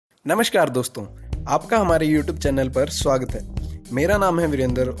नमस्कार दोस्तों, आपका हमारे YouTube चैनल पर स्वागत है। मेरा नाम है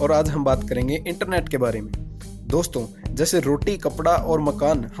वीरेंद्र और आज हम बात करेंगे इंटरनेट के बारे में। दोस्तों, जैसे रोटी, कपड़ा और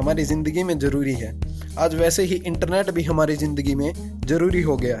मकान हमारी ज़िंदगी में ज़रूरी है, आज वैसे ही इंटरनेट भी हमारी ज़िंदगी में ज़रूरी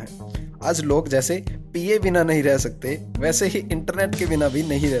हो गया है। आज लोग जैसे पिए बिना नहीं रह सकते, वैसे ही इंटरनेट के बिना भी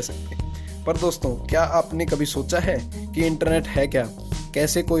नहीं रह सकते। पर दोस्तों, क्या आपने कभी सोचा है कि इंटरनेट है क्या?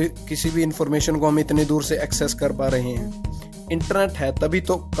 कैसे कोई किसी भी इंफॉर्मेशन को हम इतनी दूर से एक्सेस कर पा रहे हैं? इंटरनेट है तभी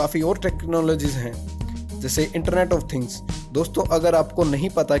तो काफ़ी और टेक्नोलॉजीज़ हैं, जैसे इंटरनेट ऑफ थिंग्स। दोस्तों, अगर आपको नहीं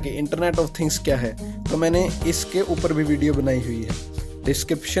पता कि इंटरनेट ऑफ थिंग्स क्या है तो मैंने इसके ऊपर भी वीडियो बनाई हुई है।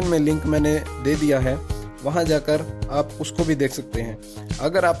 डिस्क्रिप्शन में लिंक मैंने दे दिया है, वहां जाकर आप उसको भी देख सकते हैं।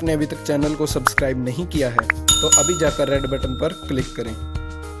 अगर आपने अभी तक चैनल को सब्सक्राइब नहीं किया है तो अभी जाकर रेड बटन पर क्लिक करें।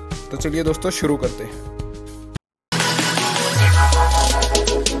 तो चलिए दोस्तों, शुरू करते हैं।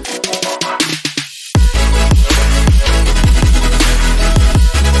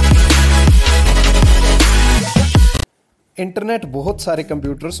 इंटरनेट बहुत सारे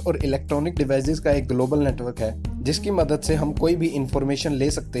कंप्यूटर्स और इलेक्ट्रॉनिक डिवाइसेस का एक ग्लोबल नेटवर्क है, जिसकी मदद से हम कोई भी इंफॉर्मेशन ले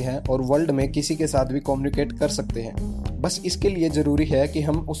सकते हैं और वर्ल्ड में किसी के साथ भी कम्युनिकेट कर सकते हैं। बस इसके लिए ज़रूरी है कि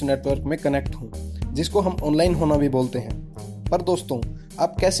हम उस नेटवर्क में कनेक्ट हों, जिसको हम ऑनलाइन होना भी बोलते हैं। पर दोस्तों,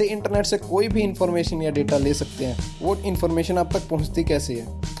 आप कैसे इंटरनेट से कोई भी इंफॉर्मेशन या डेटा ले सकते हैं? वो इंफॉर्मेशन आप तक पहुँचती कैसे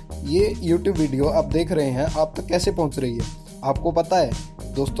है? ये यूट्यूब वीडियो आप देख रहे हैं, आप तक कैसे पहुँच रही है? आपको पता है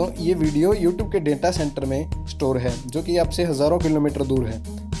दोस्तों, ये वीडियो YouTube के डेटा सेंटर में स्टोर है, जो कि आपसे हज़ारों किलोमीटर दूर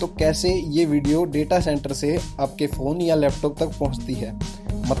है। तो कैसे ये वीडियो डेटा सेंटर से आपके फ़ोन या लैपटॉप तक पहुंचती है?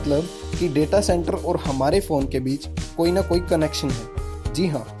 मतलब कि डेटा सेंटर और हमारे फ़ोन के बीच कोई ना कोई कनेक्शन है। जी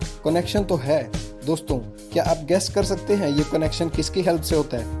हाँ, कनेक्शन तो है। दोस्तों, क्या आप गेस कर सकते हैं ये कनेक्शन किसकी हेल्प से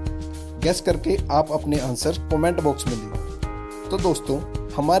होता है? गेस करके आप अपने आंसर कमेंट बॉक्स में दें। तो दोस्तों,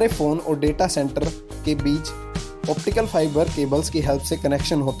 हमारे फ़ोन और डेटा सेंटर के बीच ऑप्टिकल फाइबर केबल्स की हेल्प से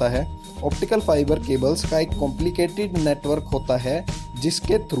कनेक्शन होता है। ऑप्टिकल फाइबर केबल्स का एक कॉम्प्लिकेटेड नेटवर्क होता है,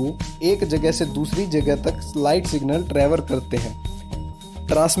 जिसके थ्रू एक जगह से दूसरी जगह तक लाइट सिग्नल ट्रैवल करते हैं।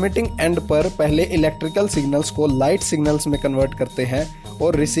 ट्रांसमिटिंग एंड पर पहले इलेक्ट्रिकल सिग्नल्स को लाइट सिग्नल्स में कन्वर्ट करते हैं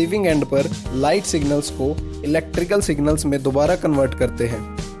और रिसीविंग एंड पर लाइट सिग्नल्स को इलेक्ट्रिकल सिग्नल्स में दोबारा कन्वर्ट करते हैं।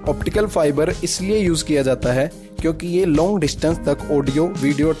 ऑप्टिकल फाइबर इसलिए यूज़ किया जाता है क्योंकि ये लॉन्ग डिस्टेंस तक ऑडियो,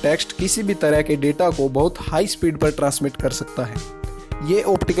 वीडियो, टेक्स्ट किसी भी तरह के डेटा को बहुत हाई स्पीड पर ट्रांसमिट कर सकता है। ये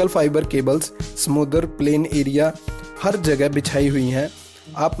ऑप्टिकल फाइबर केबल्स समुद्र, प्लेन एरिया हर जगह बिछाई हुई हैं।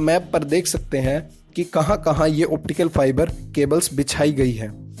 आप मैप पर देख सकते हैं कि कहाँ कहाँ ये ऑप्टिकल फाइबर केबल्स बिछाई गई है।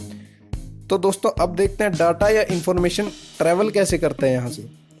 तो दोस्तों, अब देखते हैं डाटा या इंफॉर्मेशन ट्रैवल कैसे करते हैं यहाँ से।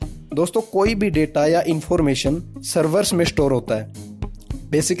 दोस्तों, कोई भी डेटा या इंफॉर्मेशन सर्वर्स में स्टोर होता है।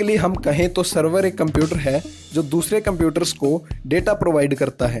 बेसिकली हम कहें तो सर्वर एक कंप्यूटर है जो दूसरे कंप्यूटर्स को डेटा प्रोवाइड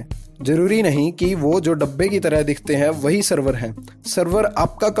करता है। जरूरी नहीं कि वो जो डब्बे की तरह दिखते हैं वही सर्वर हैं। सर्वर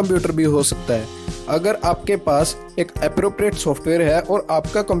आपका कंप्यूटर भी हो सकता है। अगर आपके पास एक एप्रोप्रिएट सॉफ्टवेयर है और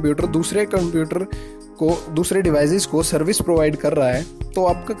आपका कंप्यूटर दूसरे कंप्यूटर को, दूसरे डिवाइसेस को सर्विस प्रोवाइड कर रहा है, तो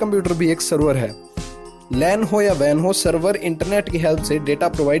आपका कंप्यूटर भी एक सर्वर है। लैन हो या वैन हो, सर्वर इंटरनेट की हेल्प से डेटा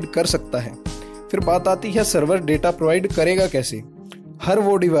प्रोवाइड कर सकता है। फिर बात आती है सर्वर डेटा प्रोवाइड करेगा कैसे। हर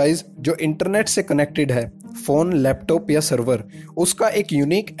वो डिवाइस जो इंटरनेट से कनेक्टेड है, फ़ोन, लैपटॉप या सर्वर, उसका एक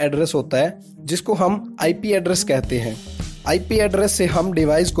यूनिक एड्रेस होता है जिसको हम आईपी एड्रेस कहते हैं। आईपी एड्रेस से हम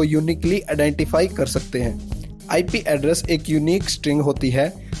डिवाइस को यूनिकली आइडेंटिफाई कर सकते हैं। आईपी एड्रेस एक यूनिक स्ट्रिंग होती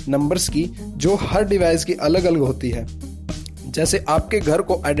है नंबर्स की, जो हर डिवाइस की अलग अलग होती है। जैसे आपके घर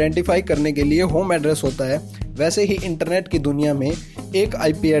को आइडेंटिफाई करने के लिए होम एड्रेस होता है, वैसे ही इंटरनेट की दुनिया में एक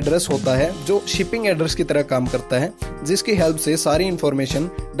आईपी एड्रेस होता है जो शिपिंग एड्रेस की तरह काम करता है, जिसकी हेल्प से सारी इंफॉर्मेशन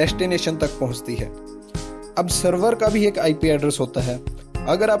डेस्टिनेशन तक पहुंचती है। अब सर्वर का भी एक आईपी एड्रेस होता है।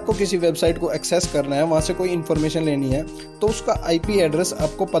 अगर आपको किसी वेबसाइट को एक्सेस करना है, वहां से कोई इंफॉर्मेशन लेनी है, तो उसका आईपी एड्रेस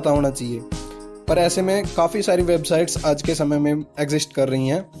आपको पता होना चाहिए। पर ऐसे में काफ़ी सारी वेबसाइट्स आज के समय में एग्जिस्ट कर रही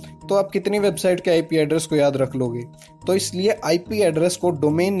हैं, तो आप कितनी वेबसाइट के आईपी एड्रेस को याद रख लोगे? तो इसलिए आईपी एड्रेस को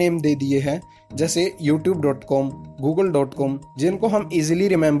डोमेन नेम दे दिए हैं, जैसे youtube.com, google.com, जिनको हम इजीली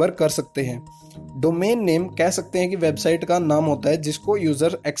रिमेंबर कर सकते हैं। डोमेन नेम कह सकते हैं कि वेबसाइट का नाम होता है जिसको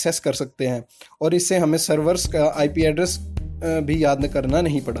यूज़र एक्सेस कर सकते हैं, और इससे हमें सर्वर्स का आईपी एड्रेस भी याद करना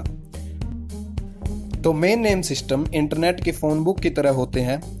नहीं पड़ा। डोमेन नेम सिस्टम इंटरनेट के फ़ोन बुक की तरह होते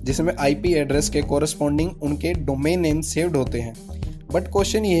हैं, जिसमें आईपी एड्रेस के कोरस्पॉन्डिंग उनके डोमेन नेम सेव्ड होते हैं। बट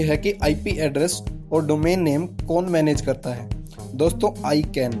क्वेश्चन ये है कि आईपी एड्रेस और डोमेन नेम कौन मैनेज करता है? दोस्तों,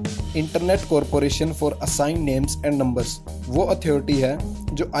 ICANN, internet corporation for assign names and numbers, वो अथॉरिटी है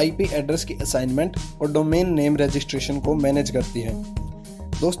जो आईपी एड्रेस की असाइनमेंट और डोमेन नेम रजिस्ट्रेशन को मैनेज करती है।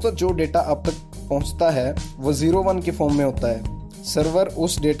 दोस्तों, जो डेटा आप तक पहुंचता है वो 0-1 के फॉर्म में होता है। सर्वर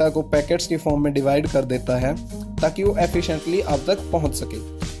उस डेटा को पैकेट्स के फॉर्म में डिवाइड कर देता है ताकि वो एफिशिएंटली आप तक पहुंच सके।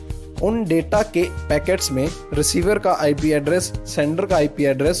 उन डेटा के पैकेट्स में रिसीवर का आईपी एड्रेस, सेंडर का आईपी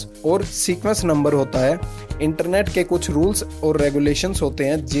एड्रेस और सीक्वेंस नंबर होता है। इंटरनेट के कुछ रूल्स और रेगुलेशंस होते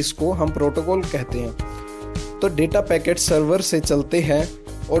हैं जिसको हम प्रोटोकॉल कहते हैं। तो डेटा पैकेट सर्वर से चलते हैं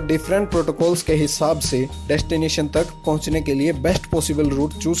और डिफरेंट प्रोटोकॉल्स के हिसाब से डेस्टिनेशन तक पहुंचने के लिए बेस्ट पॉसिबल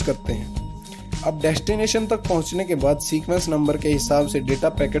रूट चूज करते हैं। अब डेस्टिनेशन तक पहुंचने के बाद सीक्वेंस नंबर के हिसाब से डेटा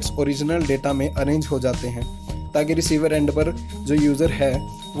पैकेट्स ओरिजिनल डेटा में अरेंज हो जाते हैं ताकि रिसीवर एंड पर जो यूज़र है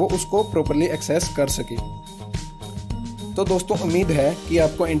वो उसको प्रॉपरली एक्सेस कर सके। तो दोस्तों, उम्मीद है कि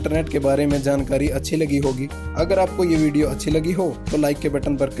आपको इंटरनेट के बारे में जानकारी अच्छी लगी होगी। अगर आपको ये वीडियो अच्छी लगी हो तो लाइक के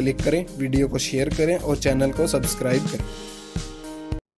बटन पर क्लिक करें, वीडियो को शेयर करें और चैनल को सब्सक्राइब करें।